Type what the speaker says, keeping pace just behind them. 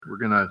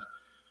going to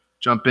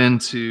jump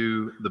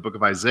into the book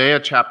of Isaiah,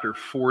 chapter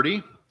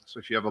 40. So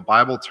if you have a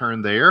Bible,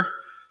 turn there.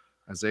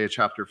 Isaiah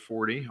chapter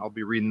 40. I'll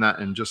be reading that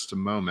in just a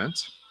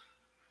moment.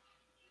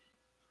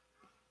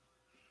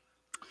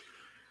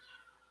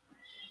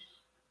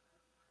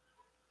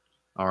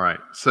 All right.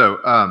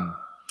 So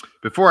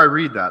before I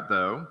read that,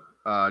 though,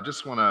 I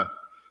just want to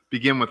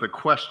begin with a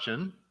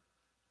question,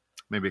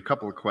 maybe a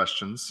couple of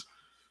questions.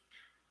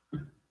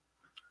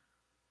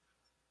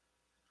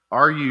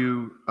 Are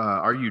you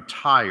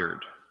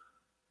tired?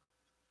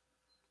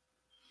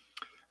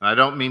 And I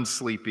don't mean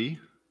sleepy,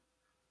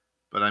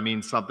 but I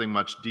mean something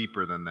much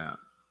deeper than that.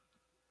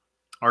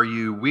 Are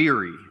you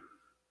weary?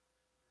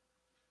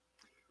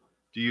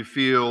 Do you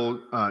feel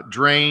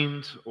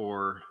drained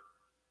or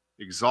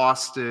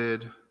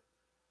exhausted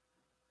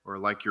or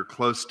like you're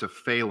close to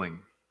failing?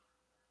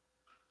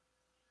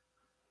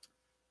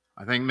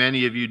 I think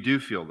many of you do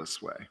feel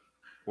this way,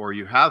 or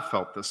you have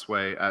felt this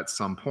way at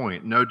some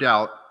point. No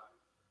doubt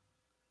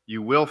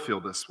you will feel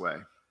this way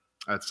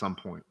at some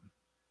point.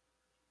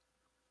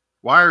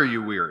 Why are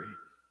you weary?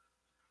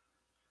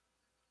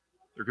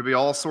 There could be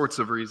all sorts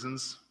of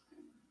reasons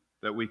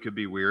that we could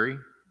be weary.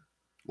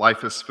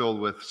 Life is filled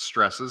with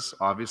stresses,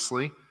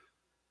 obviously,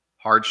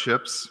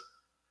 hardships,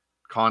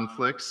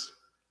 conflicts,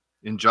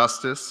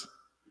 injustice.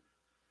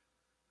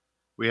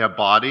 We have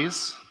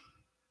bodies.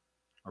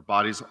 Our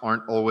bodies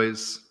aren't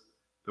always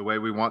the way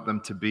we want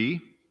them to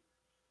be.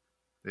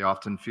 We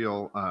often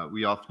feel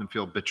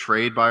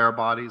betrayed by our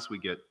bodies. We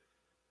get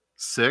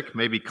sick,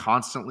 maybe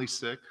constantly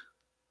sick.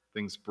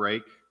 Things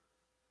break.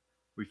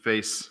 We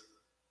face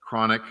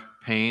chronic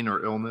pain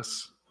or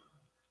illness.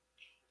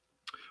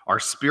 Our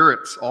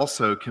spirits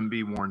also can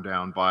be worn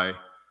down by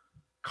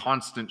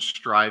constant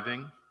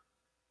striving,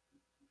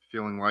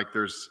 feeling like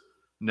there's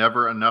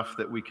never enough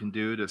that we can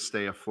do to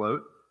stay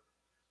afloat.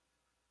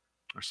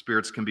 Our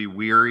spirits can be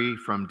weary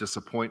from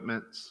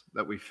disappointments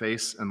that we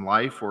face in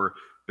life, or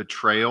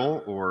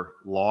betrayal or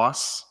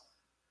loss,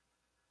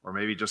 or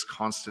maybe just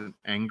constant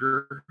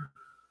anger.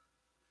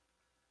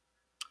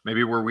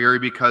 Maybe we're weary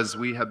because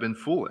we have been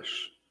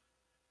foolish.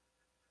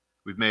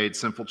 We've made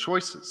sinful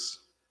choices.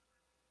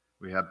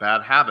 We have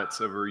bad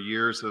habits over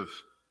years of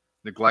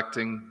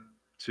neglecting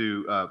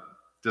to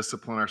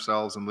discipline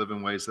ourselves and live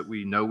in ways that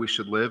we know we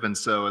should live. And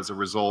so as a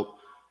result,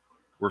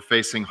 we're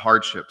facing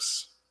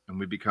hardships and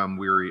we become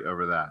weary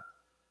over that.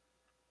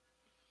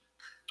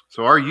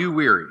 So are you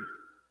weary?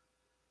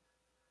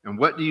 And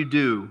what do you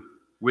do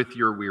with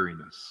your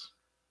weariness?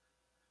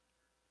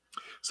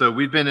 So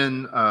we've been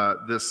in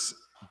this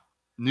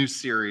new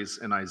series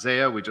in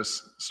Isaiah. We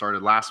just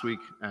started last week,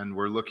 and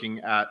we're looking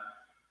at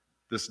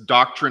this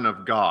doctrine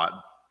of God.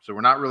 So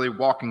we're not really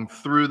walking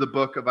through the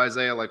book of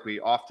Isaiah like we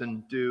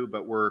often do,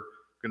 but we're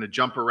going to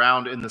jump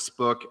around in this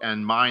book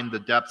and mine the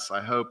depths,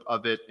 I hope,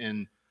 of it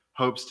in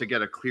hopes to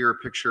get a clearer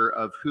picture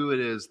of who it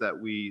is that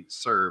we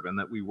serve and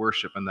that we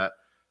worship and that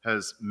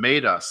has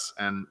made us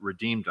and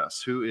redeemed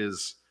us. Who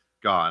is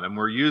God? And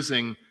we're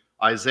using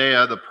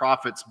Isaiah, the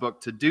prophet's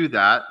book, to do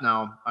that.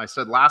 Now, I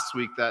said last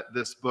week that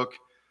this book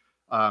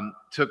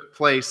took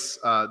place,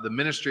 the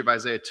ministry of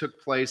Isaiah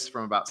took place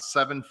from about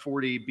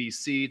 740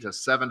 BC to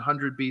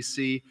 700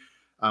 BC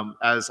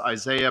as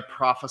Isaiah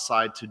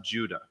prophesied to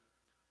Judah.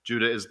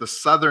 Judah is the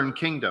southern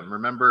kingdom.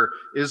 Remember,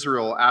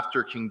 Israel,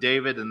 after King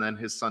David and then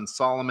his son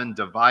Solomon,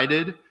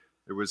 divided.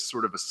 There was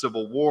sort of a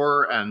civil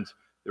war, and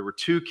there were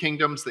two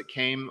kingdoms that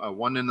came,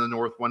 one in the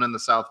north, one in the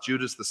south.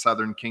 Judah's the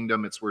southern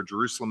kingdom. It's where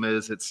Jerusalem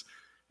is.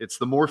 It's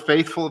the more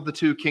faithful of the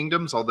two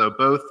kingdoms, although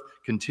both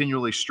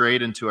continually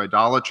strayed into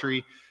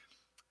idolatry.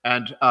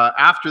 And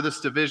after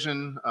this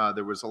division,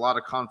 there was a lot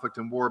of conflict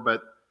and war,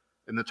 but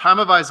in the time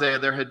of Isaiah,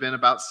 there had been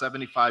about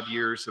 75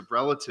 years of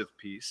relative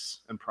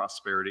peace and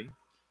prosperity.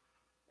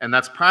 And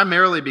that's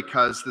primarily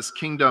because this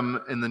kingdom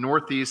in the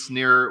northeast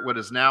near what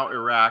is now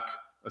Iraq,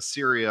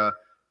 Assyria,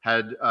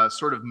 had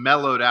sort of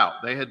mellowed out.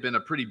 They had been a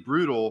pretty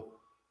brutal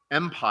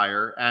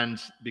empire, and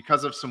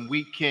because of some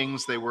weak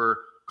kings, they were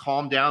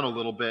calmed down a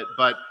little bit.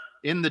 But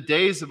in the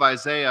days of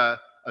Isaiah,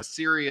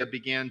 Assyria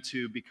began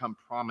to become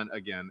prominent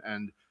again,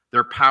 and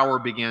their power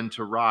began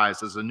to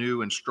rise as a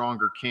new and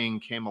stronger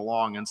king came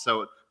along. And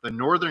so the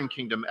northern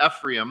kingdom,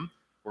 Ephraim,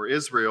 or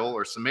Israel,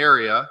 or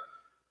Samaria,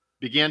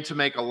 began to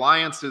make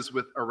alliances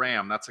with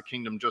Aram. That's a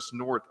kingdom just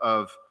north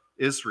of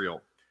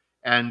Israel.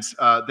 And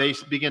they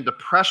began to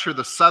pressure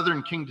the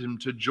southern kingdom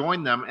to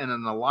join them in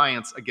an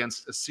alliance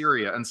against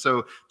Assyria. And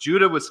so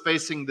Judah was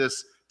facing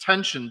this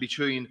tension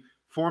between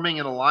forming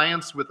an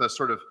alliance with a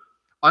sort of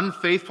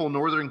unfaithful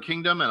northern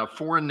kingdom and a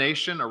foreign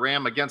nation,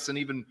 Aram, against an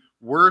even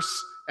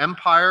worse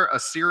empire,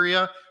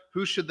 Assyria.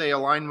 Who should they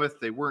align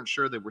with? They weren't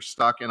sure. They were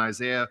stuck. And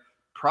Isaiah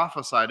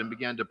prophesied and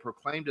began to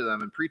proclaim to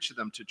them and preach to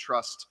them to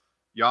trust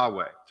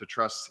Yahweh, to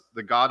trust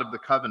the God of the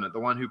covenant, the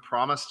one who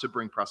promised to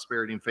bring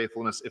prosperity and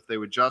faithfulness if they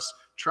would just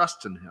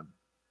trust in him.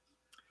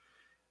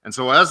 And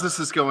so as this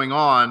is going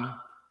on,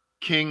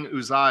 King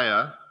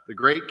Uzziah, the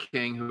great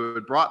king who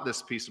had brought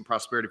this peace and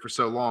prosperity for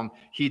so long,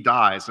 he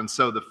dies. And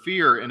so the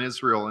fear in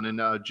Israel and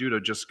in Judah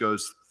just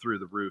goes through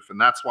the roof.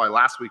 And that's why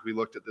last week we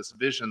looked at this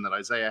vision that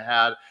Isaiah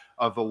had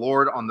of the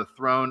Lord on the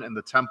throne in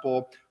the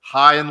temple,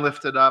 high and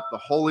lifted up, the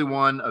Holy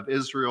One of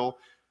Israel.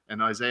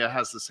 And Isaiah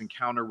has this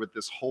encounter with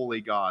this holy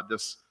God,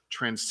 this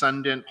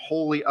transcendent,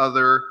 holy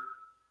other,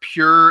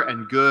 pure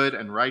and good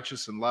and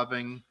righteous and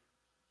loving,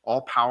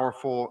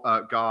 all-powerful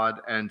God,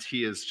 and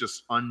he is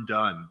just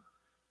undone.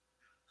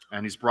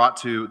 And he's brought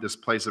to this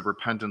place of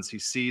repentance. He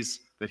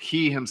sees that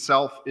he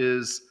himself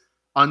is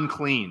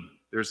unclean.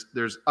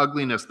 There's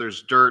ugliness,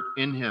 there's dirt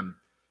in him,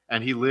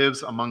 and he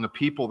lives among a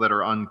people that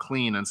are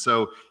unclean. And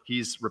so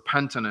he's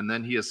repentant, and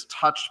then he is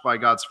touched by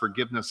God's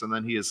forgiveness, and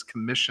then he is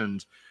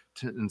commissioned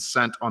and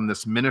sent on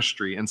this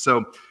ministry. And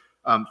so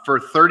for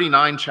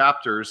 39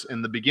 chapters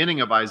in the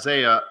beginning of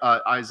Isaiah,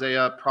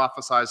 Isaiah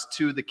prophesies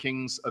to the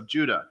kings of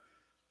Judah,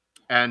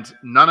 and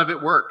none of it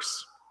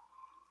works.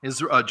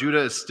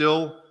 Judah is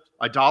still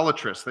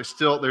idolatrous.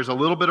 There's a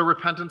little bit of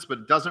repentance, but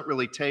it doesn't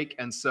really take.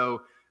 And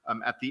so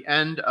at the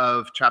end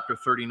of chapter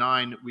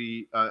 39,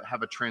 we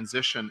have a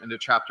transition into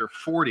chapter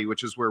 40,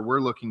 which is where we're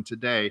looking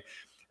today.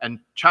 And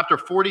chapter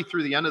 40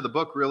 through the end of the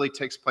book really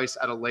takes place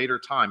at a later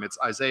time. It's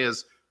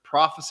Isaiah's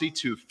prophecy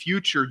to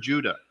future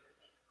Judah,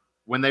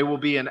 when they will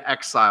be in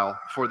exile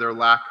for their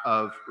lack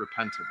of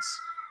repentance,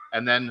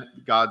 and then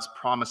God's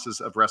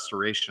promises of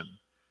restoration.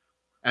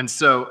 And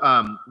so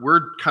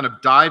we're kind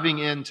of diving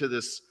into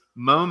this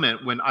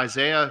moment when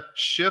Isaiah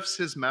shifts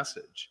his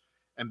message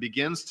and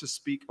begins to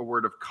speak a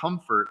word of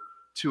comfort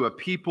to a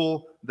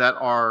people that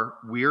are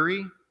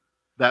weary,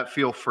 that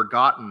feel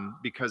forgotten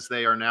because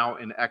they are now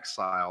in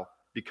exile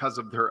because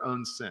of their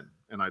own sin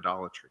and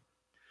idolatry.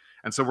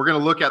 And so we're going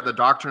to look at the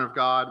doctrine of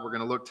God. We're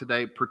going to look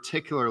today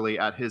particularly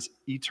at his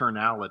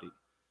eternality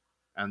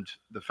and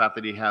the fact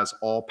that he has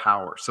all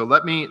power. So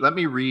let me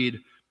read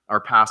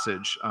our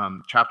passage,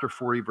 chapter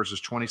 40, verses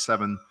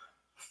 27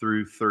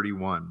 through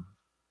 31.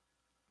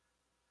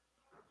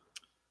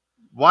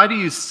 Why do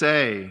you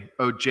say,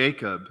 O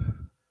Jacob,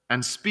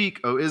 and speak,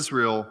 O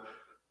Israel,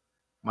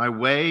 my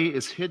way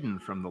is hidden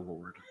from the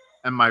Lord,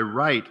 and my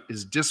right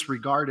is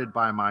disregarded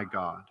by my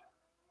God?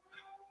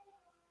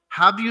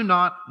 Have you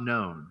not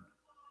known?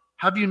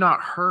 Have you not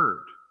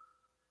heard?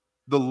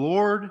 The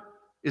Lord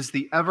is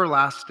the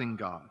everlasting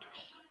God,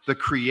 the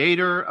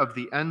creator of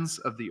the ends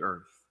of the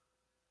earth.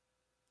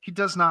 He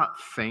does not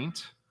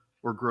faint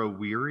or grow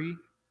weary.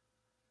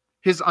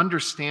 His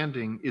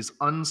understanding is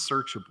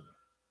unsearchable.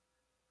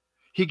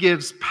 He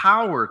gives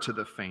power to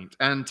the faint,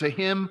 and to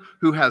him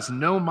who has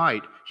no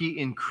might, he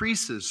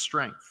increases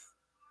strength.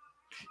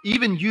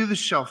 Even youths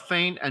shall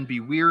faint and be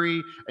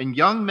weary, and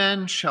young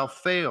men shall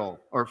fail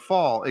or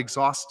fall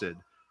exhausted.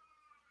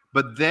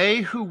 But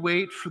they who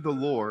wait for the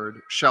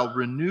Lord shall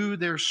renew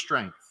their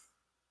strength.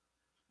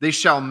 They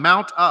shall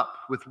mount up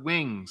with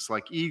wings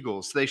like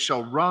eagles. They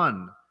shall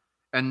run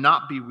and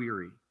not be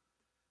weary.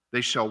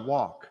 They shall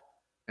walk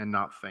and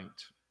not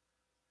faint.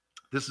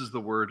 This is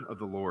the word of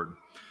the Lord.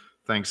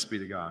 Thanks be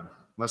to God.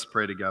 Let's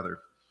pray together.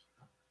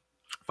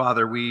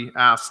 Father, we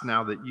ask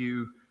now that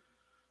you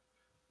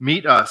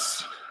meet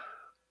us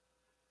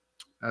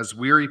as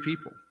weary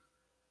people,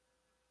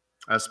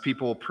 as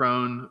people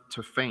prone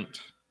to faint,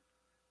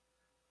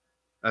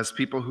 as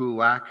people who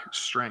lack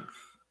strength,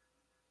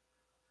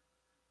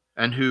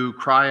 and who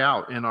cry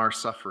out in our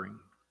suffering,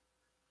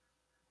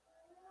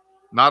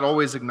 not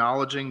always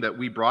acknowledging that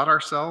we brought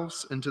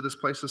ourselves into this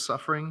place of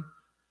suffering,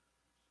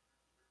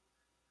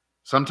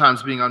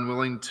 sometimes being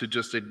unwilling to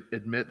just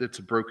admit it's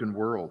a broken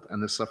world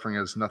and this suffering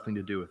has nothing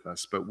to do with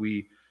us, but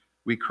we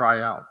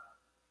cry out.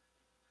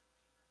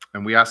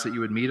 And we ask that you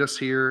would meet us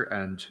here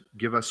and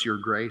give us your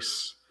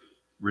grace,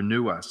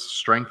 renew us,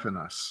 strengthen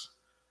us,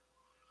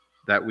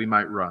 that we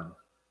might run,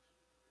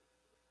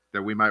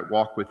 that we might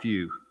walk with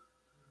you.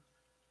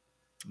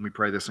 And we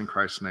pray this in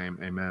Christ's name,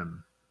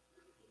 amen.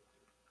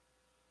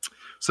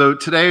 So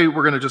today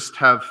we're going to just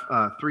have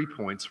 3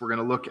 points. We're going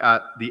to look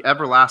at the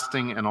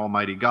everlasting and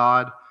almighty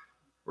God.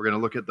 We're going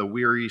to look at the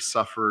weary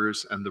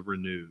sufferers and the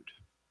renewed.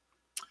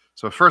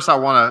 So first I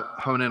want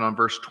to hone in on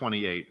verse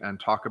 28 and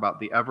talk about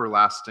the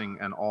everlasting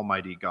and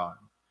almighty God.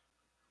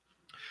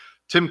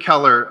 Tim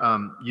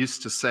Keller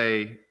used to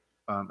say,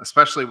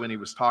 especially when he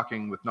was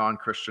talking with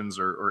non-Christians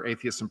or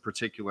atheists in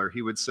particular,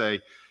 he would say,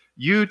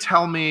 you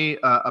tell me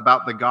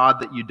about the God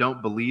that you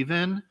don't believe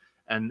in,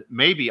 and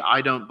maybe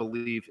I don't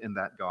believe in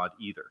that God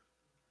either.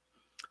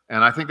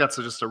 And I think that's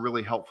just a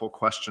really helpful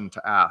question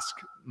to ask.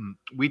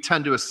 We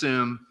tend to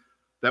assume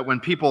that when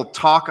people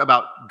talk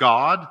about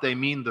God, they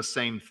mean the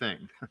same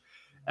thing.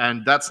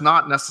 And that's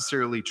not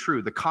necessarily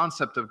true. The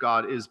concept of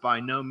God is by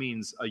no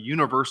means a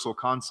universal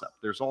concept.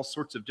 There's all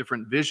sorts of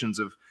different visions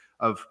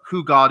of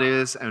who God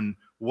is and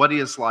what he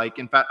is like.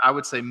 In fact, I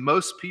would say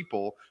most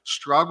people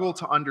struggle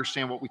to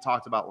understand what we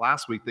talked about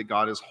last week, that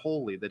God is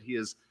holy, that he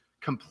is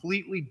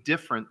completely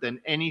different than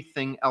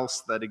anything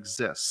else that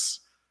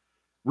exists.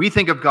 We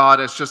think of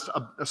God as just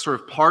a sort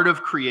of part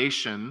of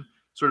creation,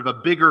 sort of a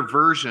bigger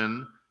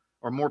version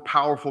or more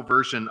powerful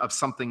version of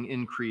something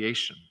in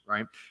creation,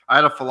 right? I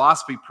had a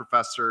philosophy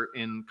professor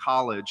in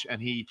college,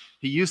 and he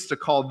used to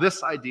call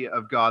this idea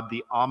of God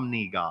the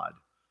omni-God.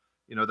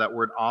 You know, that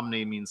word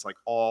omni means like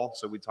all.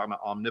 So we talk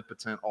about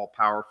omnipotent,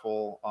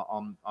 all-powerful,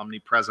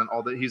 omnipresent,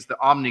 all that. He's the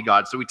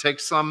omni-God. So we take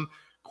some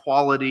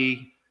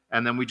quality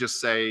and then we just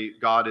say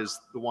God is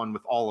the one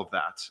with all of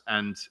that.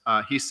 And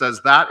he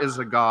says that is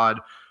a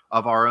God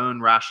of our own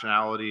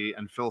rationality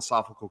and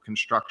philosophical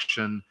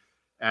construction,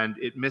 and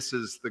it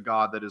misses the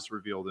God that is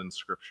revealed in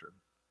Scripture,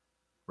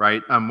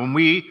 right? When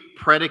we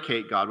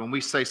predicate God, when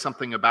we say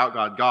something about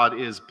God, God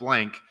is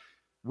blank,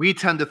 we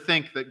tend to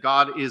think that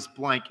God is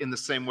blank in the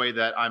same way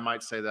that I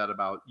might say that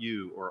about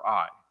you or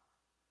I.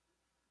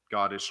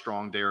 God is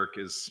strong, Derek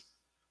is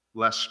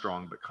less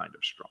strong, but kind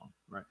of strong,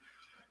 right?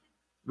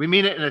 We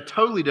mean it in a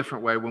totally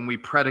different way when we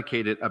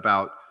predicate it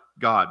about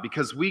God,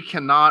 because we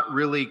cannot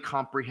really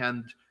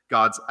comprehend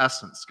God's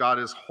essence. God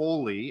is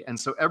holy, and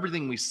so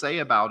everything we say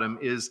about him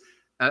is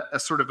a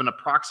sort of an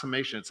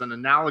approximation. It's an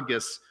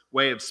analogous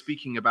way of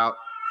speaking about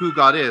who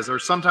God is. Or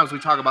sometimes we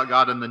talk about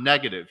God in the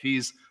negative.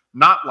 He's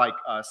not like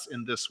us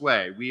in this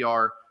way. We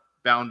are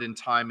bound in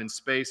time and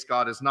space.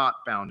 God is not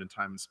bound in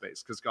time and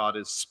space because God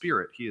is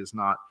spirit. He is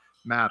not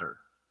matter.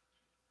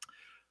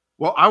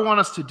 What I want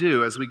us to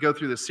do as we go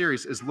through this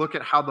series is look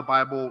at how the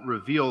Bible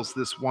reveals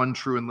this one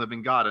true and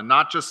living God, and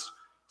not just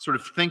sort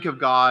of think of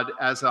God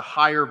as a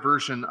higher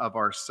version of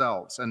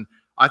ourselves. And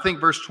I think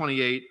verse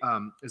 28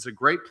 is a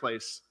great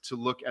place to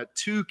look at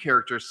two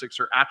characteristics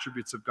or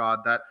attributes of God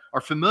that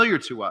are familiar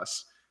to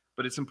us,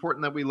 but it's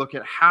important that we look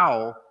at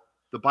how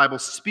the Bible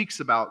speaks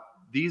about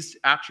these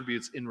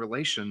attributes in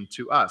relation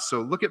to us.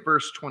 So look at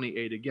verse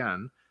 28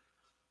 again,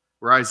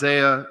 where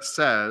Isaiah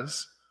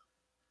says,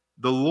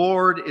 "The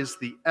Lord is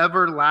the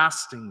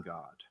everlasting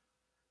God,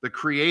 the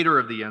creator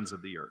of the ends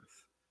of the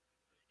earth.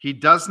 He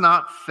does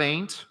not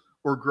faint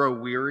or grow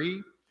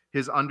weary.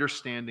 His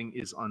understanding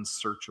is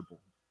unsearchable."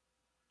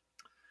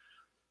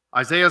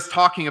 Isaiah is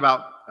talking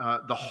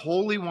about the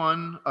Holy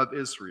One of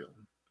Israel,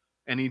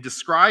 and he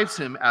describes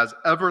him as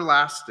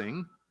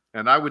everlasting,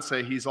 and I would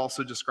say he's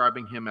also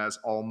describing him as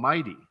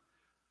almighty.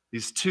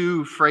 These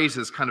two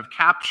phrases kind of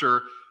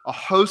capture a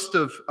host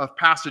of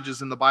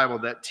passages in the Bible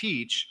that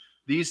teach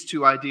these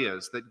two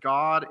ideas, that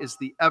God is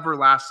the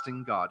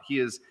everlasting God. He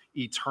is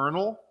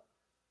eternal.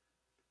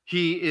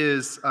 He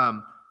is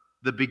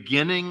the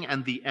beginning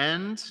and the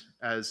end,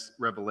 as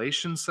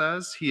Revelation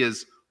says. He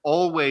has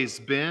always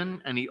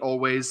been, and he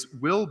always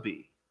will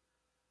be.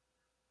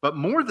 But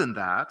more than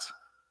that,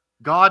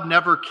 God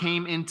never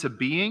came into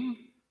being,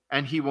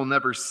 and he will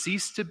never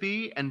cease to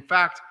be. In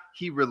fact,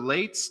 he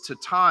relates to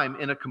time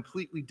in a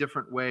completely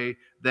different way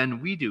than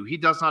we do. He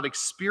does not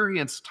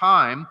experience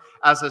time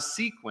as a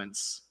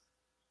sequence.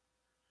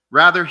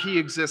 Rather, he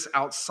exists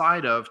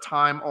outside of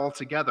time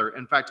altogether.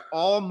 In fact,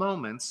 all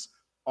moments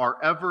are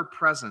ever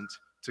present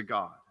to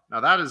God.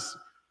 Now,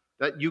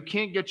 that you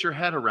can't get your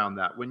head around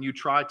that when you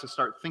try to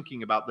start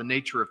thinking about the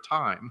nature of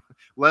time,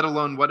 let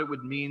alone what it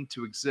would mean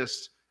to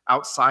exist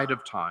outside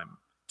of time,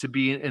 to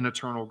be an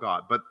eternal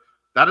God. But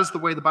that is the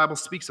way the Bible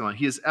speaks of him.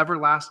 He is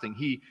everlasting.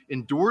 He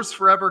endures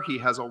forever. He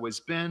has always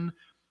been.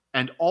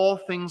 And all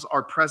things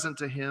are present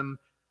to him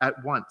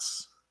at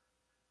once.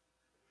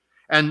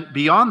 And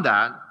beyond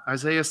that,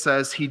 Isaiah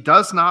says, he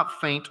does not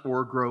faint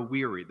or grow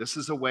weary. This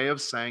is a way of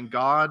saying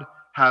God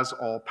has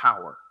all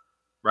power,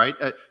 right?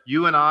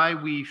 You and I,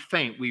 we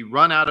faint. We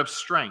run out of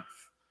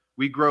strength.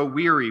 We grow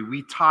weary.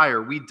 We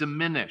tire. We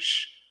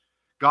diminish.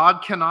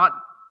 God cannot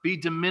be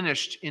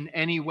diminished in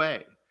any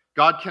way.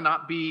 God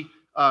cannot be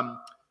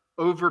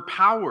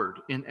overpowered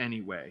in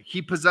any way.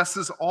 He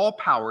possesses all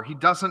power. He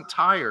doesn't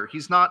tire.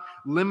 He's not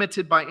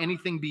limited by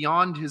anything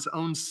beyond his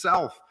own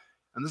self.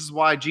 And this is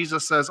why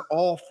Jesus says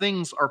all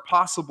things are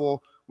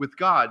possible with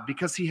God,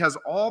 because he has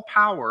all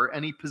power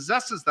and he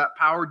possesses that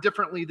power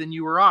differently than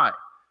you or I.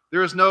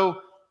 There is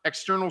no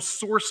external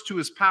source to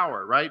his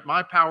power, right?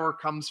 My power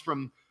comes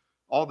from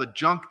all the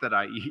junk that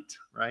I eat,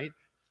 right?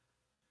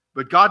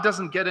 But God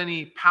doesn't get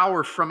any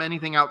power from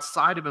anything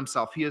outside of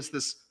himself. He is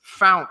this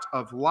fount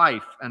of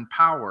life and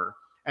power,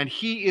 and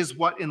he is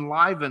what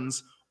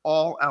enlivens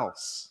all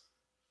else.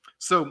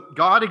 So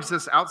God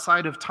exists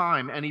outside of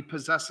time, and he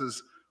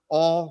possesses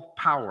all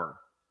power.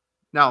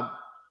 Now,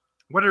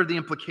 what are the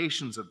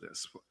implications of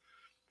this?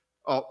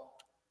 Well,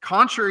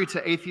 contrary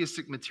to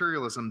atheistic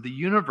materialism, the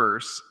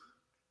universe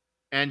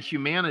and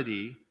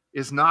humanity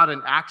is not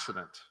an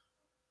accident,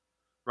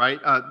 right?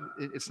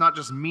 It's not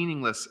just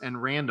meaningless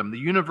and random. The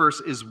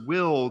universe is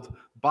willed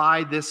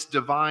by this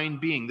divine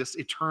being, this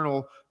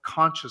eternal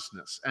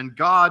consciousness. And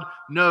God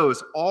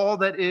knows all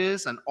that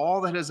is and all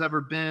that has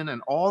ever been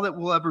and all that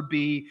will ever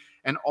be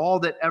and all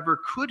that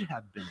ever could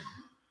have been.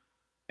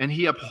 And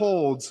he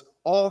upholds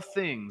all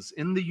things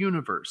in the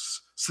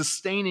universe,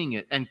 sustaining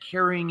it and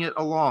carrying it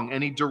along.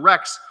 And he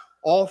directs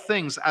all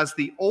things as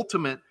the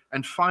ultimate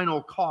and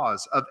final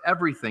cause of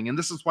everything. And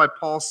this is why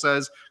Paul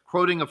says,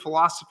 quoting a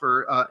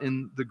philosopher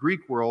in the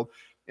Greek world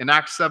in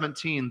Acts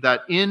 17,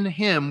 that in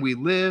him we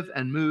live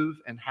and move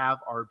and have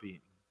our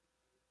being.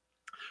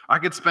 I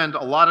could spend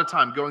a lot of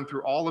time going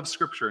through all of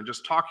Scripture and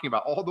just talking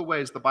about all the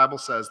ways the Bible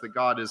says that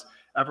God is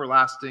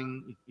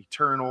everlasting,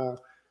 eternal,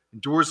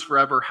 endures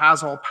forever,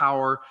 has all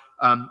power.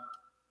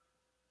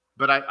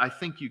 But I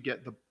think you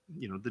get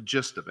the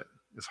gist of it,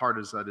 as hard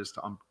as that is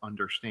to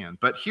understand.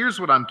 But here's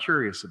what I'm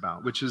curious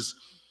about, which is,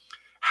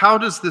 how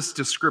does this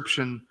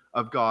description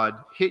of God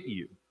hit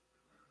you?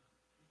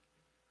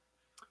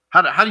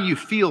 How do you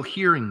feel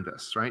hearing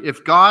this, right?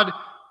 If God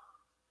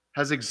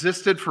has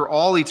existed for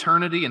all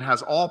eternity and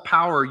has all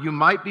power, you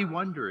might be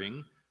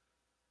wondering,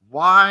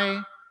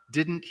 why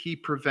didn't he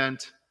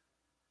prevent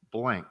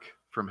blank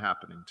from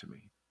happening to me?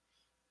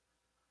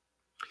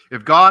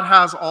 If God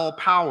has all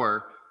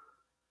power,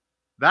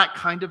 that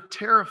kind of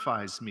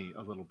terrifies me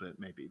a little bit,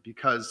 maybe,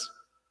 because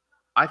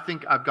I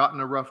think I've gotten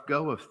a rough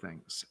go of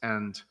things,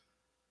 and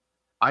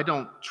I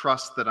don't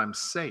trust that I'm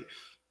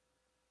safe.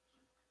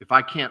 If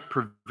I can't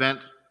prevent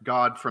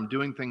God from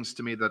doing things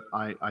to me that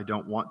I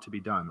don't want to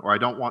be done, or I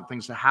don't want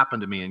things to happen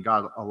to me and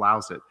God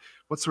allows it,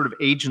 what sort of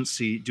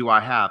agency do I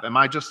have? Am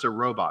I just a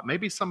robot?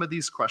 Maybe some of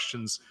these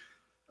questions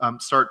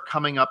start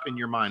coming up in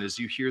your mind as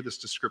you hear this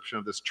description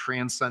of this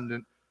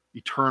transcendent,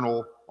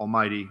 eternal,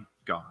 almighty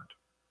God.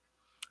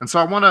 And so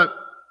I want to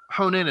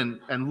hone in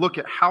and look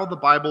at how the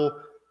Bible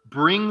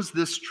brings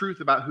this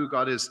truth about who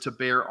God is to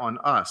bear on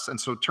us. And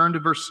so turn to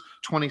verse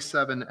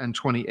 27 and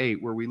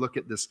 28, where we look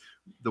at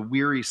the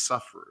weary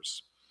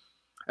sufferers.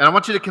 And I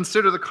want you to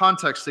consider the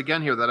context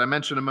again here that I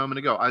mentioned a moment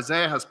ago.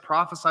 Isaiah has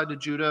prophesied to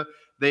Judah.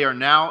 They are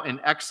now in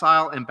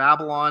exile in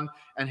Babylon,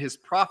 and his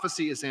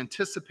prophecy is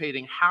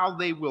anticipating how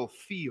they will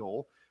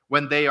feel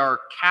when they are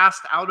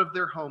cast out of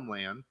their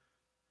homeland.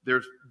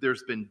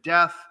 There's been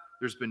death,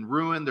 there's been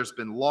ruin, there's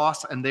been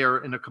loss, and they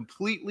are in a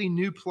completely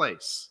new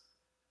place.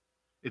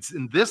 It's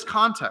in this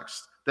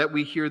context that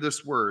we hear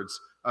this words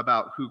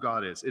about who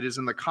God is. It is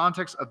in the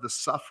context of the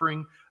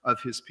suffering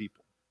of his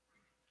people.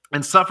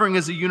 And suffering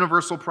is a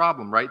universal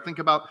problem, right? Think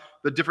about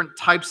the different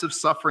types of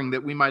suffering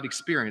that we might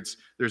experience.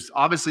 There's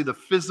obviously the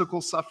physical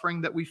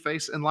suffering that we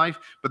face in life,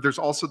 but there's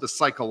also the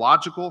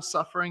psychological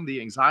suffering, the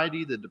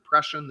anxiety, the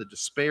depression, the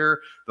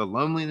despair, the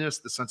loneliness,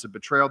 the sense of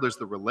betrayal. There's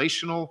the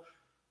relational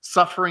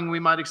suffering we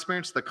might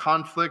experience, the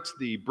conflict,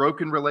 the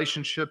broken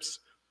relationships.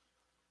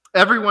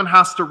 Everyone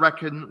has to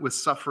reckon with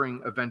suffering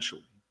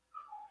eventually.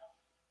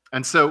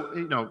 And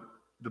so,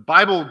 the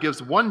Bible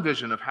gives one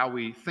vision of how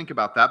we think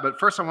about that. But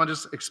first, I want to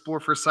just explore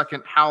for a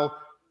second how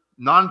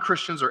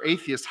non-Christians or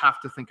atheists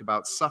have to think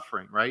about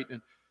suffering, right?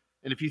 And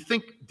if you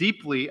think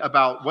deeply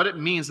about what it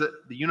means that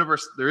the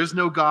universe, there is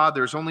no God,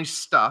 there's only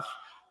stuff,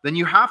 then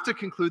you have to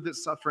conclude that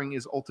suffering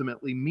is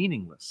ultimately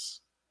meaningless,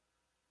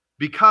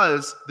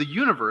 because the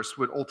universe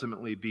would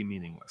ultimately be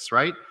meaningless,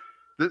 right?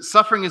 That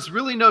suffering is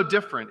really no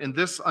different in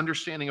this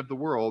understanding of the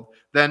world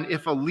than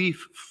if a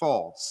leaf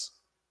falls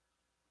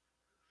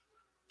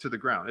to the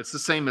ground. It's the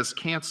same as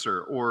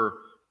cancer or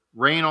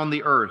rain on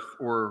the earth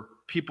or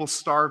people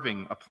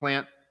starving, a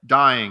plant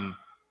dying,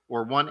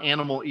 or one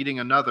animal eating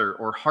another,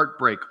 or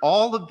heartbreak.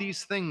 All of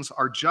these things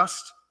are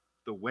just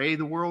the way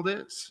the world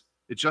is.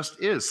 It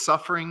just is.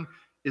 Suffering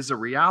is a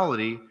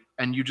reality,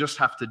 and you just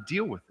have to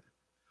deal with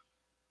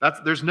it.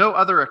 There's no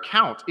other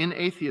account in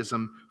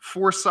atheism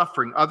for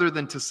suffering other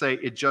than to say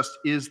it just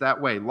is that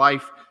way.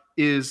 Life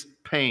is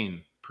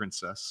pain,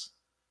 princess.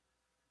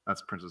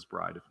 That's Princess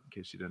Bride, in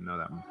case you didn't know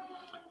that one.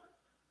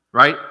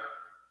 Right?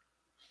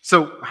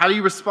 So how do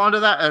you respond to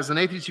that? As an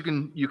atheist, you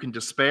can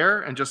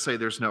despair and just say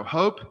there's no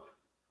hope.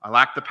 I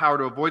lack the power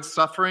to avoid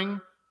suffering.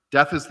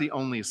 Death is the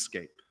only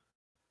escape.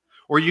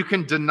 Or you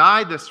can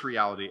deny this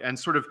reality and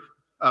sort of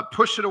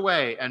push it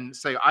away and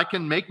say, I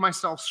can make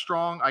myself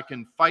strong. I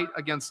can fight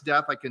against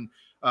death. I can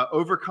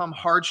overcome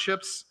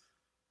hardships.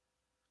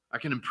 I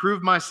can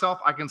improve myself.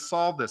 I can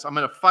solve this. I'm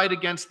going to fight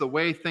against the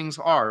way things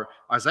are.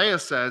 Isaiah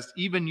says,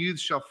 even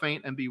youths shall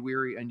faint and be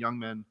weary, and young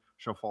men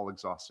shall fall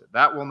exhausted.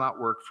 That will not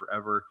work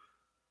forever.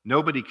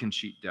 Nobody can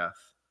cheat death.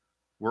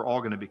 We're all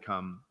going to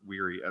become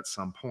weary at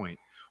some point.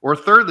 Or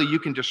thirdly, you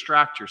can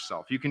distract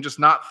yourself. You can just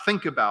not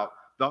think about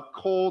the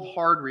cold,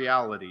 hard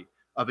reality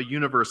of a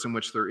universe in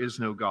which there is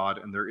no God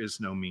and there is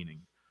no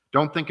meaning.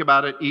 Don't think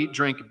about it. Eat,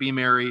 drink, be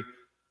merry.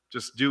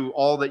 Just do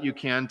all that you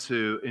can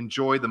to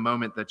enjoy the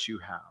moment that you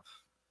have.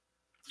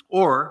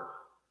 Or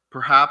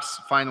perhaps,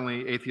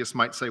 finally, atheists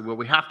might say, well,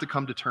 we have to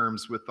come to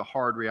terms with the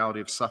hard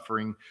reality of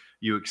suffering.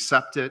 You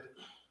accept it,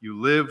 you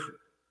live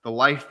the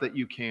life that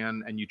you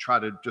can, and you try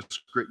to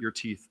just grit your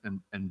teeth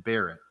and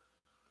bear it.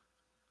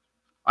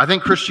 I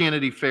think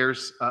Christianity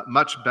fares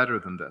much better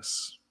than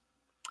this.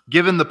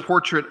 Given the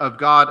portrait of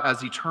God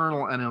as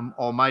eternal and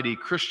almighty,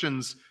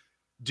 Christians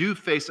do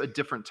face a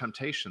different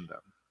temptation, though.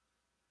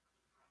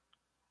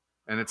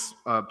 And it's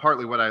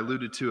partly what I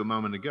alluded to a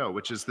moment ago,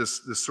 which is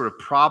this sort of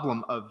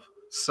problem of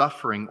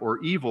suffering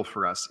or evil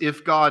for us.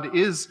 If God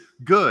is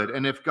good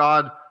and if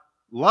God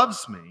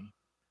loves me,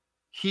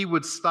 he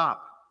would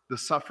stop the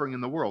suffering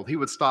in the world. He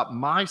would stop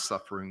my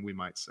suffering, we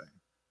might say.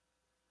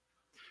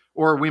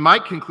 Or we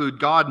might conclude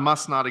God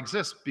must not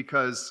exist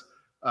because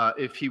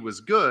if he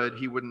was good,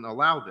 he wouldn't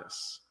allow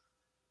this.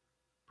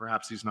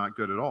 Perhaps he's not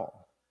good at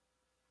all.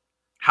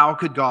 How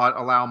could God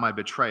allow my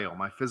betrayal,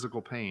 my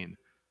physical pain,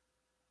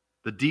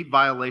 the deep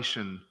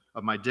violation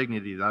of my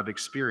dignity that I've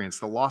experienced,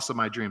 the loss of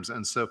my dreams,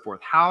 and so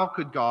forth? How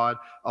could God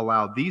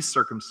allow these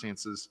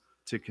circumstances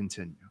to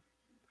continue?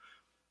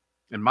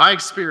 In my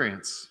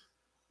experience,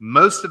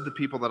 most of the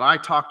people that I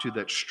talk to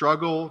that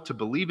struggle to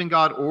believe in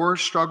God or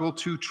struggle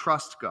to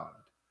trust God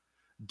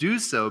do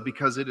so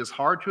because it is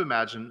hard to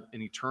imagine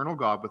an eternal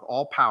God with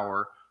all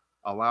power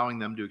allowing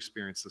them to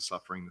experience the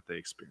suffering that they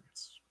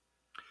experience.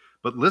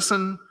 But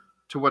listen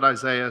to what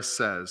Isaiah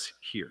says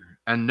here,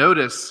 and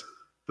notice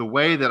the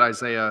way that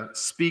Isaiah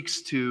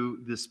speaks to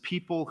this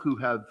people who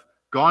have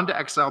gone to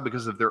exile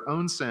because of their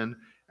own sin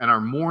and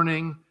are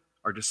mourning,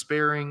 are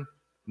despairing.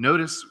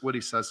 Notice what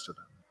he says to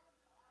them.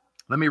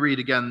 Let me read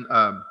again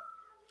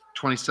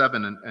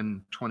 27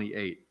 and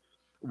 28.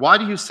 Why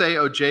do you say,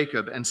 O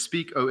Jacob, and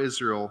speak, O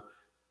Israel,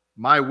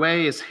 my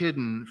way is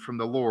hidden from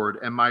the Lord,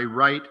 and my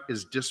right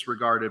is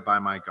disregarded by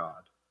my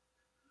God?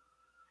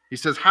 He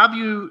says, have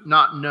you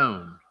not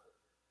known?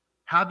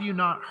 Have you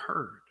not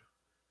heard?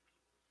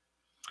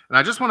 And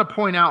I just want to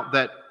point out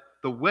that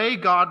the way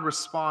God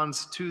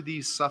responds to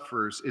these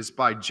sufferers is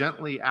by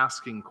gently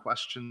asking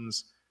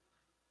questions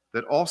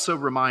that also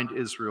remind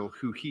Israel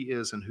who he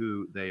is and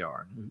who they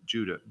are,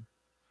 Judah.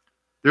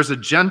 There's a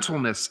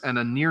gentleness and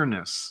a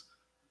nearness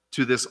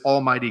to this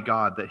almighty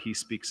God that he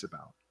speaks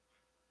about.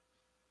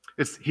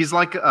 He's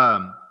like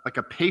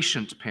a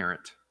patient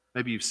parent.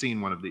 Maybe you've seen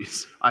one of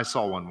these. I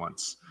saw one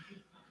once.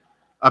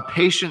 A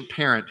patient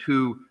parent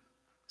who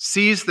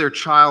sees their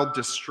child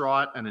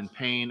distraught and in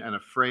pain and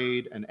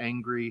afraid and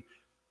angry,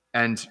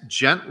 and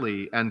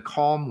gently and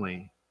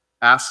calmly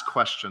asks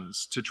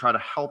questions to try to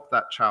help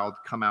that child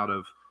come out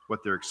of what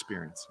they're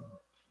experiencing.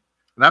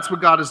 And that's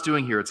what God is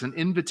doing here. It's an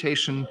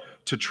invitation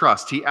to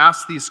trust. He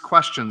asks these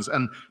questions,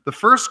 and the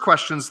first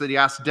questions that he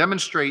asks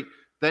demonstrate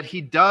that he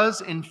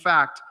does, in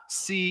fact,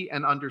 see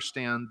and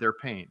understand their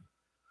pain.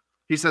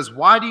 He says,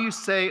 why do you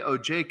say, O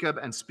Jacob,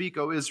 and speak,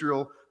 O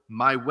Israel,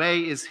 my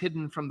way is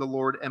hidden from the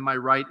Lord, and my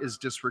right is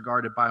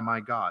disregarded by my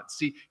God?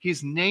 See,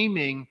 he's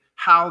naming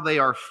how they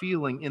are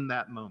feeling in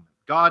that moment.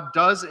 God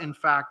does, in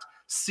fact,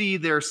 see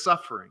their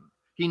suffering.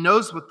 He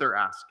knows what they're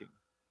asking.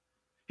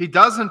 He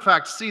does, in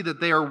fact, see that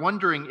they are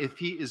wondering if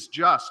he is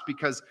just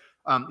because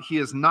he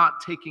is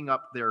not taking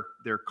up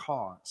their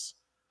cause.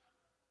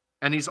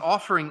 And he's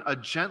offering a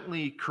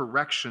gently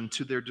correction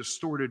to their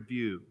distorted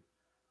view.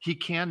 He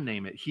can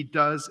name it. He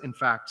does, in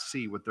fact,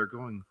 see what they're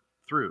going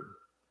through.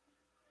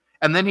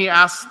 And then he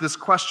asks this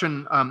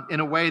question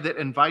in a way that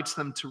invites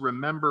them to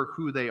remember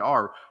who they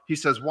are. He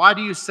says, why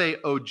do you say,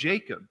 O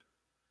Jacob,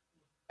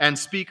 and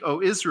speak,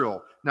 O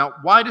Israel? Now,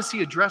 why does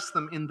he address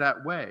them in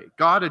that way?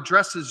 God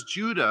addresses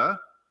Judah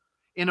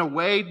in a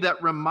way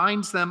that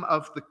reminds them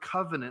of the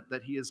covenant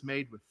that he has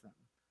made with them.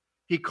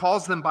 He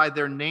calls them by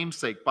their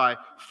namesake, by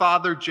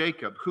Father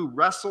Jacob, who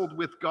wrestled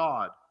with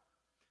God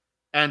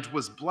and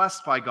was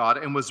blessed by God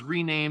and was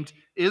renamed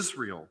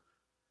Israel.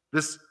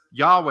 This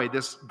Yahweh,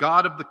 this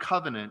God of the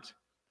covenant,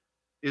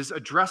 is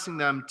addressing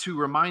them to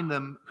remind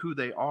them who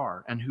they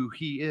are and who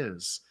he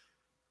is.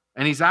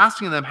 And he's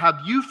asking them,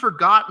 have you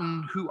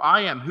forgotten who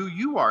I am, who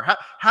you are?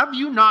 Have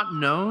you not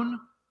known?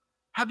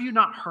 Have you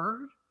not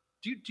heard?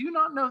 Do you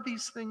not know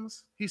these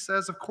things? He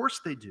says, of course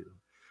they do.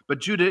 But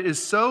Judah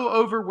is so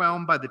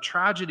overwhelmed by the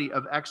tragedy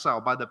of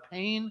exile, by the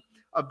pain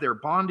of their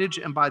bondage,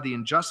 and by the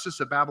injustice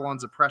of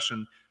Babylon's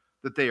oppression,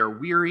 that they are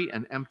weary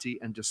and empty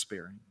and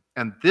despairing.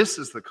 And this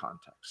is the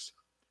context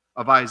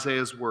of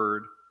Isaiah's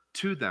word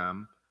to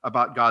them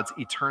about God's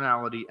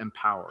eternality and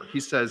power. He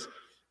says,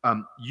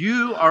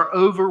 you are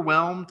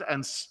overwhelmed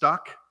and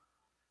stuck,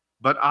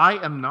 but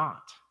I am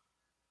not.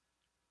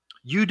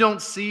 You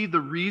don't see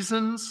the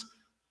reasons,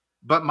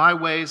 but my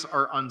ways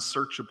are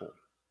unsearchable.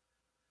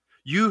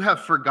 You have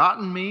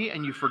forgotten me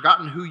and you've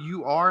forgotten who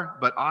you are,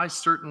 but I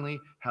certainly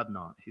have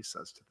not, he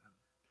says to them.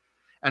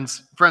 And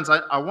friends,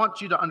 I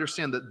want you to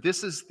understand that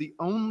this is the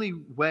only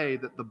way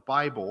that the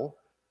Bible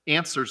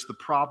answers the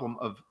problem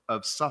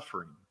of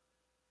suffering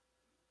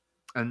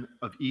and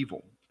of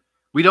evil.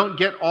 We don't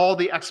get all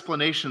the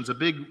explanations, a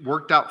big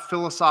worked out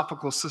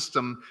philosophical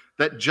system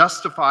that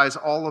justifies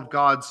all of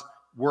God's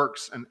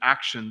works and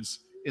actions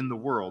in the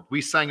world.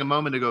 We sang a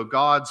moment ago,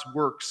 God's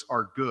works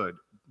are good.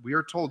 We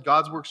are told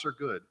God's works are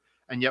good,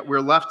 and yet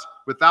we're left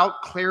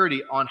without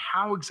clarity on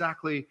how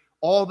exactly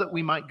all that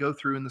we might go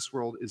through in this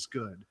world is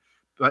good.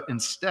 But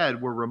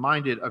instead, we're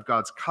reminded of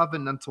God's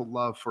covenantal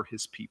love for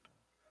his people.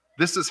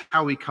 This is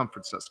how he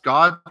comforts us.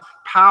 God's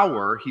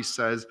power, he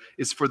says,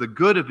 is for the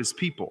good of his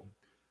people.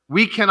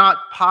 We cannot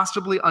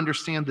possibly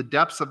understand the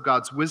depths of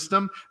God's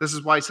wisdom. This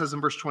is why he says in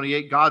verse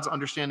 28, God's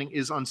understanding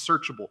is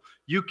unsearchable.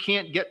 You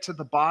can't get to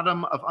the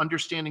bottom of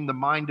understanding the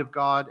mind of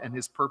God and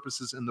his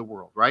purposes in the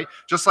world, right?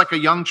 Just like a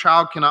young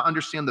child cannot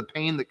understand the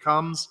pain that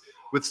comes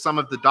with some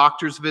of the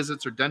doctor's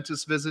visits or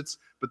dentist visits,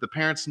 but the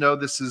parents know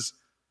this is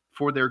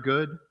for their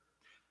good.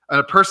 And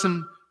a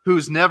person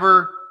who's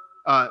never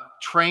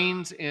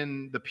trained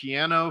in the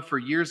piano for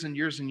years and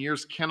years and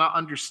years cannot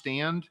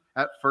understand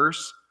at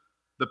first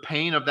the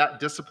pain of that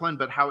discipline,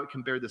 but how it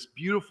can bear this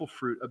beautiful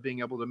fruit of being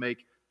able to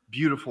make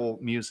beautiful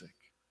music.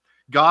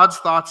 God's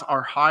thoughts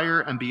are higher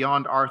and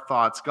beyond our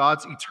thoughts.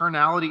 God's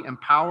eternality and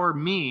power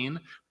mean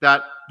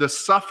that the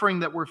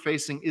suffering that we're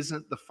facing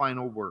isn't the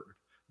final word.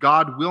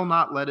 God will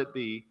not let it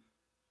be,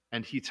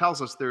 and he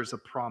tells us there's a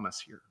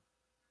promise here.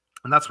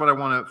 And that's what I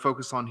want to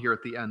focus on here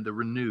at the end, the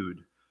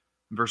renewed,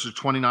 verses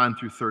 29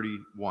 through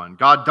 31.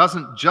 God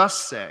doesn't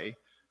just say,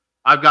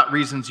 I've got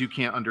reasons you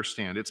can't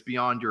understand. It's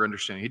beyond your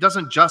understanding. He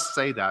doesn't just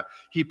say that.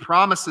 He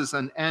promises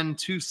an end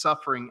to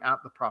suffering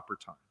at the proper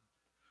time.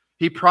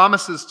 He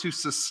promises to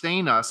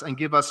sustain us and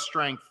give us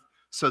strength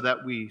so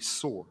that we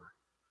soar.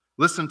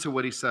 Listen to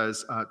what he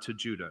says to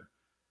Judah.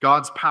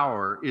 God's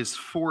power is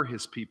for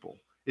his people.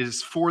 It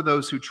is for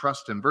those who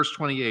trust him. Verse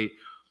 28,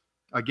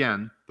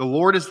 again, the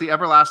Lord is the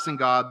everlasting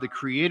God, the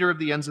creator of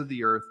the ends of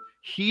the earth.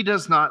 He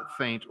does not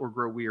faint or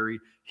grow weary.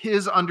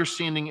 His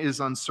understanding is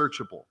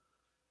unsearchable.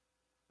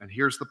 And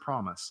here's the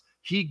promise.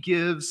 He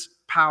gives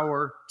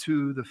power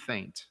to the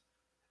faint,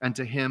 and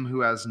to him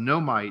who has no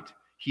might,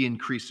 he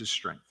increases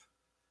strength.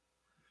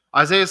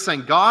 Isaiah is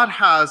saying God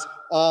has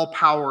all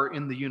power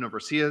in the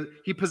universe.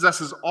 He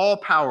possesses all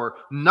power.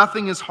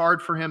 Nothing is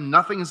hard for him.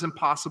 Nothing is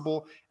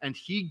impossible. And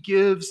he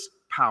gives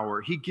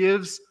power. He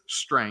gives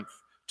strength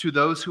to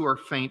those who are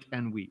faint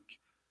and weak.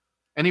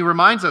 And he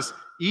reminds us,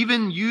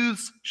 even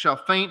youths shall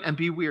faint and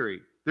be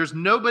weary. There's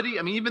nobody,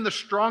 even the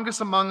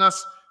strongest among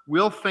us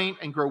will faint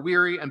and grow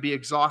weary and be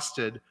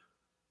exhausted.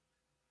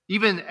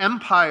 Even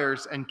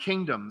empires and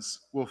kingdoms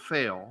will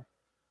fail.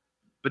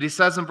 But he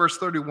says in verse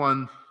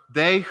 31,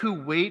 they who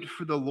wait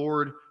for the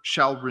Lord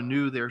shall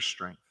renew their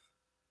strength.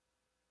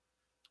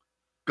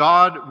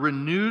 God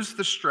renews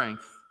the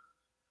strength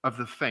of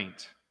the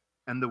faint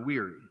and the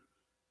weary,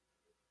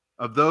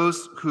 of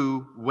those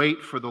who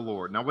wait for the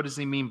Lord. Now, what does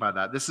he mean by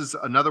that? This is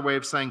another way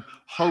of saying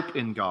hope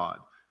in God.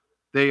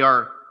 They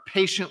are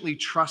patiently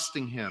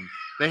trusting him.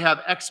 They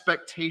have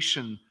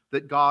expectation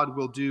that God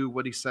will do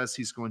what he says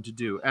he's going to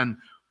do. And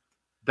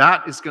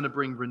that is going to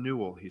bring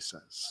renewal, he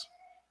says.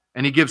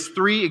 And he gives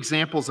 3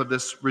 examples of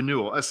this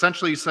renewal.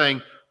 Essentially, he's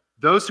saying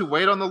those who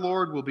wait on the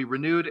Lord will be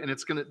renewed, and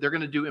they're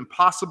going to do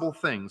impossible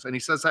things. And he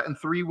says that in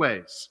 3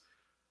 ways.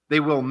 They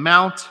will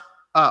mount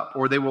up,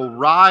 or they will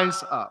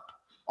rise up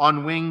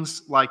on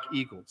wings like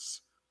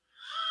eagles.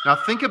 Now,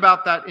 think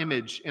about that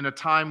image in a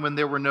time when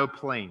there were no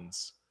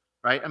planes,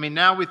 right?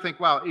 Now we think,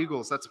 wow,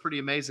 eagles, that's pretty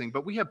amazing.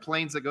 But we have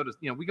planes that go to,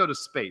 we go to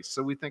space.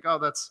 So we think, oh,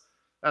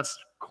 that's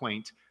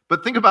quaint.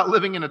 But think about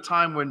living in a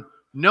time when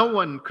no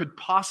one could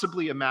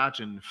possibly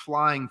imagine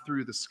flying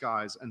through the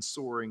skies and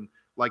soaring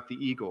like the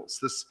eagles,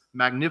 this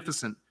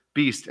magnificent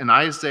beast. And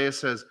Isaiah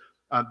says,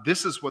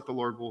 this is what the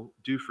Lord will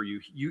do for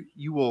you.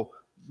 You will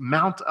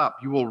mount up.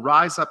 You will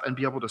rise up and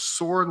be able to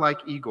soar like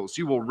eagles.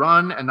 You will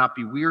run and not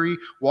be weary,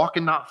 walk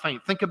and not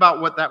faint. Think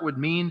about what that would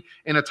mean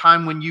in a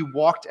time when you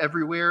walked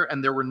everywhere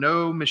and there were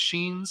no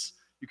machines.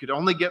 You could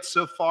only get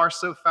so far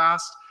so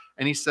fast.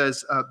 And he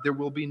says, there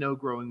will be no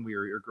growing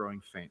weary or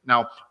growing faint.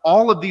 Now,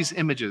 all of these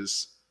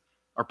images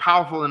are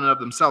powerful in and of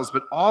themselves,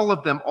 but all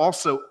of them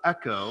also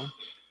echo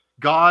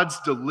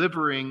God's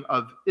delivering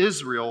of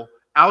Israel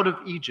out of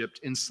Egypt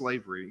in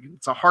slavery.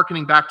 It's a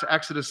hearkening back to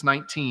Exodus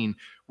 19,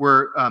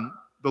 where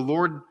the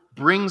Lord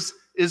brings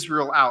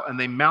Israel out and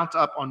they mount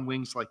up on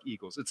wings like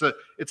eagles.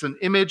 It's an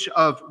image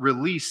of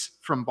release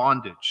from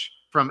bondage,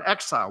 from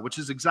exile, which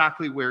is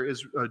exactly where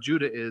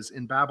Judah is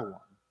in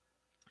Babylon.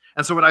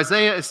 And so what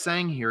Isaiah is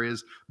saying here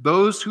is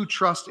those who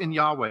trust in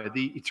Yahweh,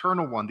 the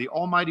eternal one, the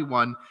almighty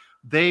one,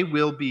 they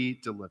will be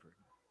delivered.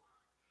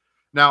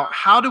 Now,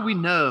 how do we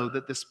know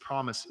that this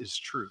promise is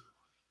true?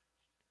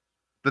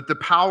 That the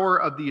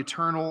power of the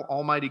eternal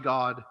almighty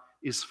God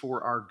is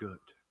for our good.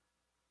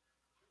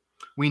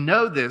 We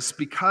know this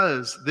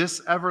because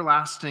this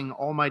everlasting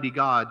almighty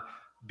God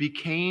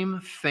became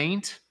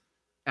faint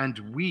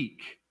and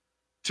weak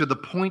to the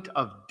point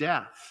of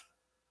death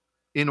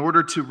in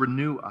order to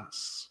renew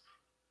us.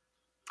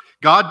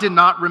 God did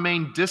not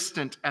remain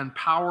distant and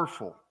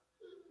powerful.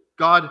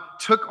 God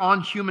took on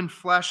human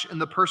flesh in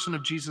the person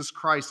of Jesus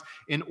Christ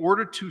in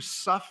order to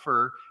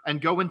suffer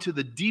and go into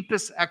the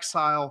deepest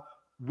exile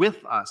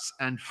with us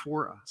and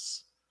for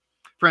us.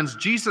 Friends,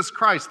 Jesus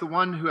Christ, the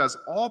one who has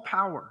all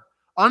power,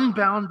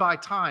 unbound by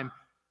time,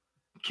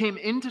 came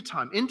into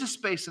time, into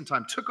space and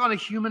time, took on a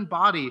human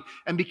body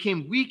and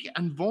became weak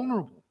and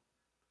vulnerable.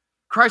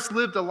 Christ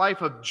lived a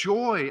life of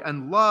joy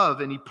and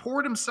love, and he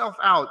poured himself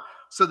out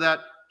so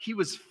that he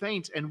was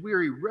faint and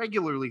weary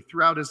regularly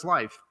throughout his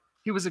life.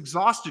 He was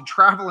exhausted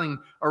traveling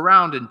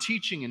around and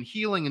teaching and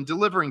healing and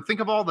delivering. Think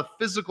of all the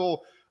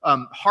physical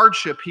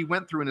hardship he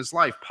went through in his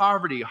life: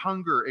 poverty,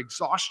 hunger,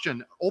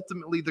 exhaustion,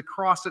 ultimately the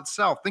cross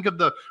itself. Think of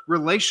the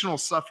relational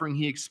suffering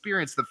he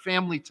experienced, the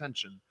family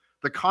tension,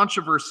 the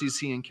controversies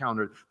he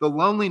encountered, the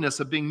loneliness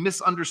of being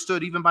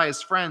misunderstood even by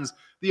his friends,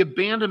 the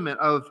abandonment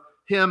of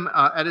him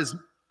at his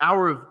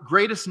hour of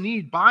greatest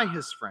need by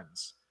his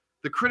friends,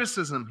 the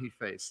criticism he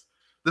faced,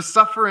 the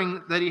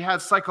suffering that he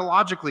had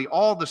psychologically,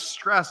 all the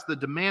stress, the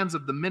demands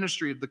of the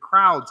ministry, of the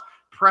crowds,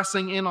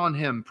 pressing in on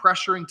him,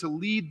 pressuring to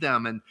lead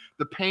them, and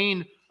the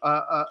pain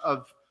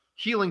of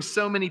healing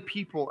so many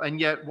people and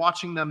yet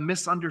watching them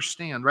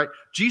misunderstand, right?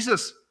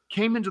 Jesus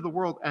came into the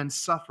world and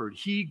suffered.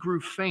 He grew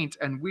faint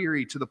and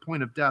weary to the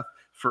point of death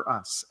for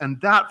us.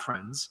 And that,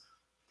 friends,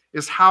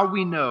 is how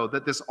we know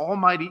that this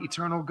almighty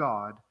eternal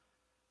God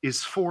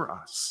is for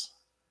us.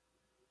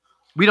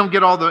 We don't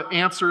get all the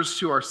answers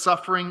to our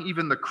suffering,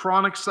 even the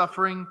chronic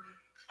suffering.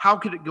 How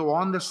could it go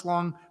on this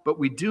long? But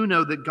we do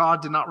know that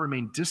God did not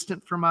remain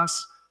distant from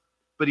us,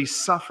 but he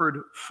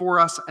suffered for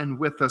us and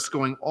with us,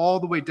 going all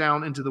the way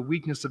down into the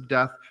weakness of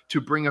death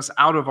to bring us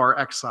out of our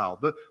exile,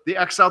 the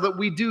exile that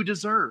we do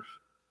deserve.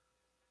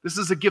 This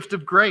is a gift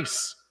of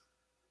grace,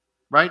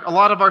 right? A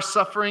lot of our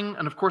suffering,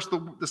 and of course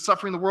the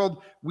suffering of the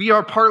world, we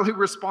are partly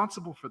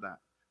responsible for that.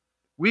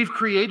 We've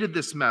created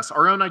this mess,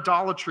 our own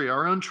idolatry,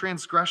 our own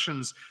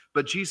transgressions,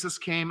 but Jesus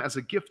came as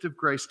a gift of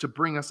grace to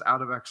bring us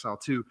out of exile,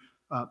 to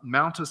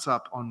mount us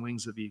up on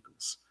wings of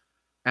eagles,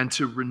 and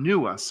to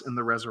renew us in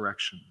the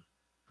resurrection.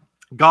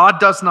 God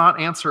does not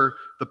answer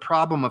the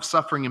problem of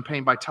suffering and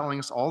pain by telling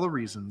us all the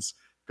reasons.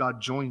 God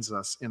joins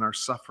us in our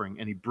suffering,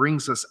 and he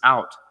brings us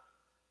out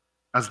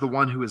as the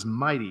one who is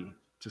mighty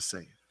to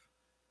save.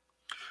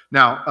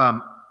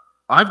 Now,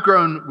 I've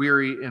grown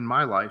weary in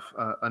my life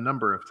a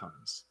number of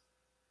times.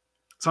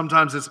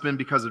 Sometimes it's been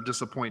because of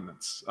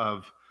disappointments,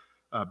 of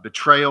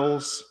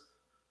betrayals.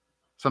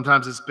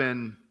 Sometimes it's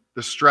been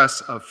the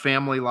stress of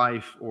family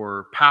life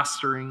or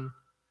pastoring.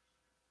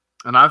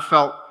 And I've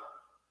felt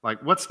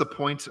like, what's the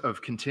point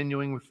of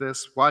continuing with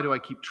this? Why do I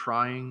keep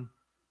trying?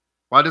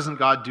 Why doesn't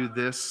God do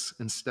this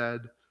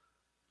instead?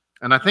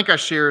 And I think I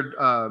shared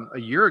a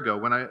year ago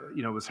when I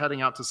was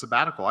heading out to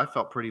sabbatical, I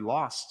felt pretty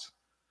lost.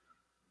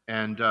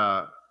 And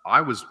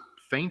I was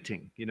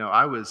fainting.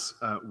 I was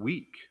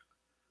weak.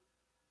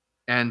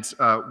 And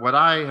what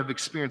I have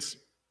experienced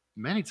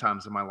many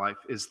times in my life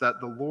is that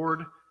the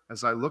Lord,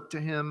 as I look to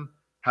him,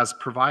 has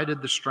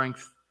provided the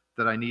strength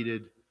that I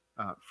needed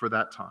for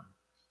that time.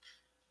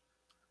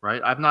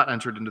 Right? I've not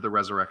entered into the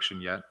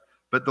resurrection yet,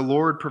 but the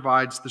Lord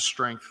provides the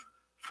strength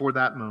for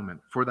that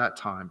moment, for that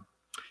time.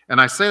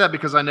 And I say that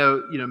because I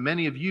know,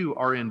 many of you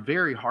are in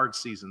very hard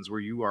seasons where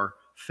you are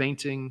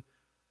fainting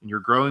and you're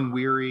growing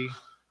weary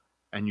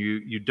and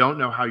you don't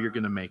know how you're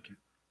going to make it.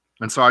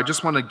 And so I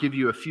just want to give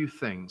you a few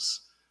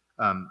things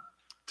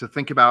to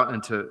think about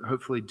and to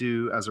hopefully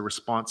do as a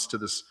response to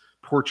this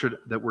portrait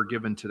that we're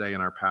given today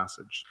in our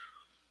passage.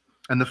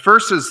 And the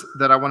first is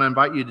that I want to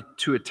invite you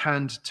to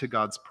attend to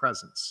God's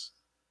presence,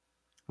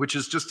 which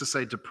is just to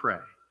say to pray.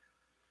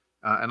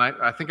 And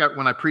I think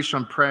when I preached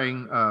on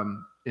praying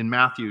in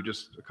Matthew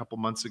just a couple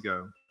months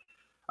ago,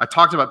 I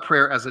talked about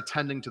prayer as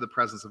attending to the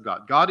presence of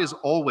God. God is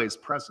always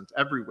present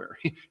everywhere.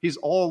 He's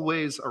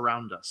always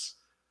around us.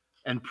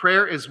 And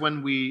prayer is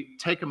when we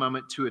take a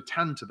moment to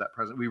attend to that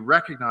presence. We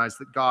recognize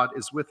that God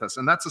is with us.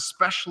 And that's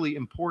especially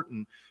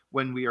important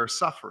when we are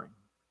suffering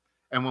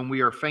and when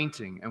we are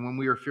fainting and when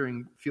we are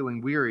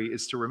feeling weary,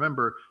 is to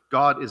remember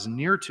God is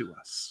near to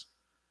us.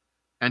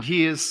 And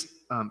he is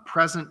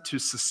present to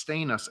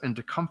sustain us and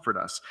to comfort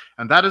us.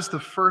 And that is the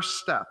first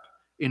step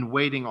in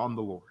waiting on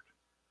the Lord,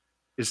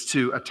 is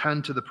to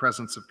attend to the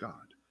presence of God,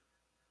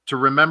 to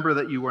remember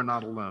that you are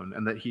not alone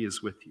and that he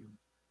is with you.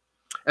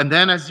 And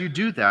then as you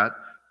do that,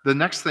 the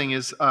next thing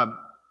is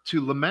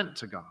to lament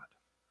to God,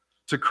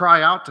 to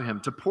cry out to him,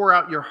 to pour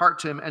out your heart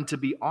to him, and to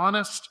be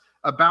honest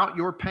about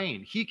your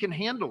pain. He can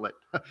handle it.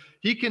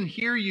 He can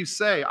hear you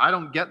say, I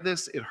don't get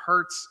this, it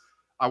hurts,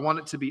 I want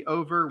it to be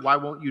over, why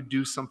won't you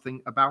do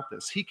something about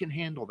this? He can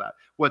handle that.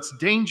 What's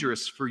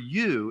dangerous for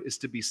you is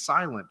to be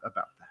silent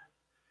about that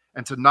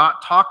and to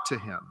not talk to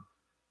him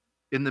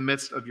in the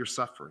midst of your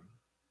suffering.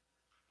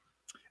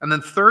 And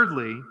then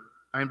thirdly,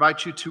 I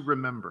invite you to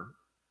remember.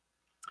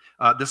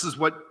 This is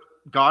what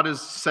God is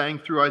saying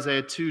through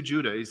Isaiah to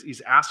Judah.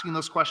 He's asking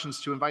those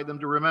questions to invite them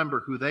to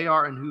remember who they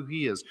are and who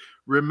he is.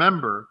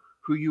 Remember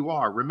who you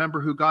are. Remember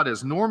who God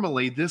is.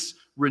 Normally, this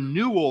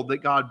renewal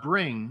that God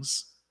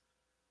brings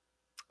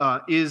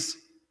is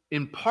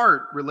in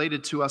part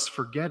related to us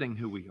forgetting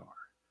who we are.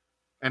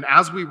 And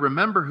as we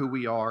remember who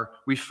we are,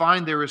 we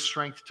find there is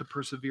strength to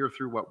persevere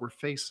through what we're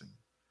facing.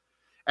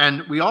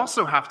 And we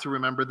also have to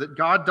remember that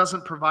God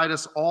doesn't provide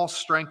us all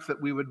strength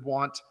that we would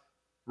want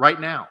right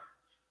now.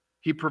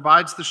 He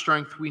provides the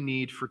strength we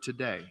need for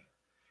today.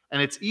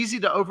 And it's easy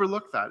to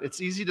overlook that.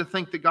 It's easy to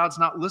think that God's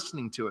not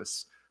listening to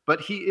us,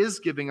 but he is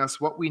giving us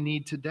what we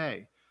need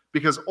today.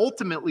 Because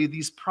ultimately,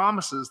 these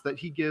promises that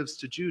he gives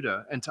to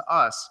Judah and to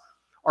us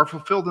are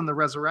fulfilled in the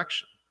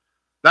resurrection.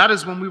 That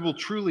is when we will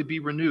truly be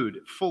renewed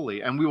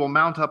fully, and we will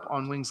mount up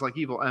on wings like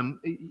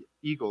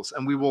eagles,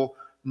 and we will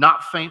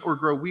not faint or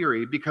grow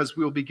weary, because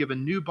we will be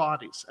given new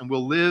bodies and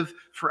will live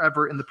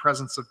forever in the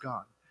presence of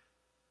God.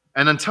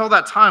 And until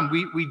that time,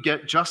 we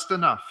get just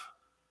enough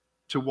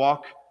to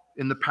walk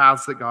in the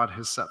paths that God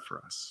has set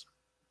for us.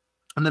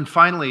 And then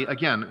finally,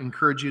 again,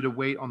 encourage you to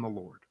wait on the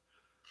Lord.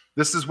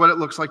 This is what it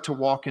looks like to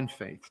walk in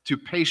faith, to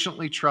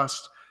patiently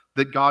trust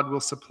that God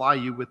will supply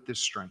you with this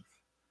strength.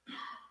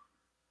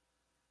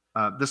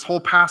 This whole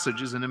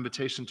passage is an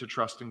invitation to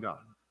trust in God.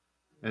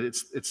 And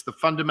it's the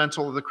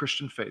fundamental of the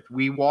Christian faith.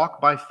 We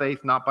walk by faith,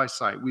 not by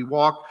sight. We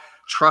walk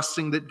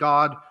trusting that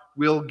God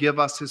will give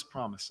us his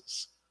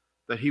promises,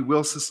 that he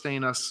will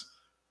sustain us,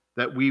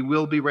 that we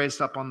will be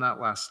raised up on that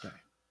last day.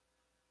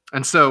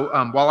 And so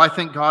while I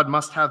think God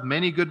must have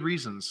many good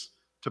reasons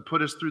to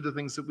put us through the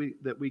things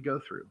that we go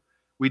through,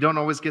 we don't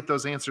always get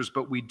those answers,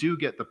 but we do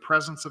get the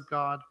presence of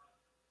God.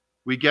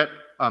 We get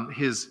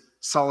his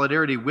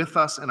solidarity with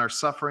us in our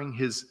suffering,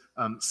 his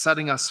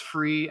setting us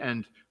free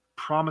and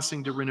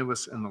promising to renew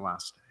us in the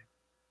last day.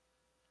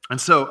 And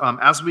so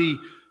as we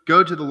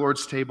go to the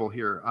Lord's table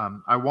here,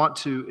 I want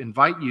to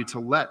invite you to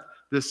let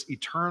this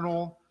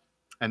eternal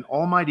and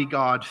almighty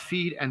God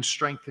feed and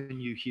strengthen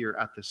you here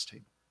at this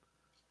table.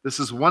 This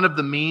is one of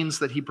the means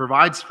that he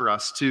provides for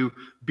us to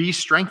be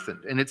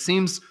strengthened. And it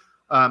seems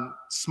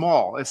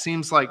small. It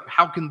seems like,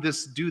 how can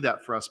this do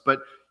that for us?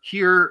 But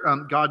here,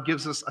 God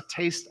gives us a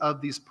taste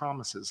of these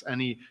promises,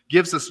 and he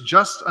gives us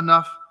just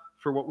enough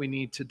for what we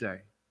need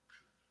today.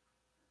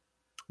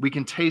 We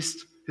can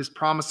taste his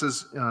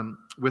promises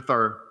with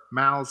our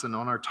mouths and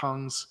on our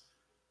tongues.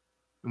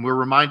 And we're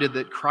reminded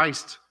that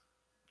Christ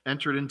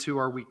entered into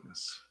our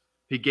weakness.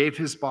 He gave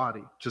his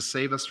body to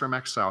save us from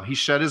exile. He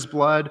shed his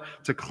blood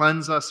to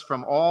cleanse us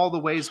from all the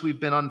ways we've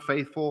been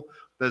unfaithful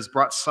that has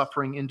brought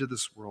suffering into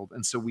this world.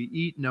 And so we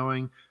eat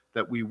knowing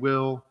that we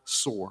will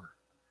soar.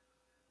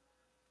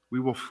 We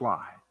will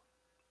fly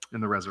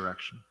in the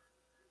resurrection.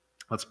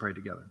 Let's pray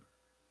together.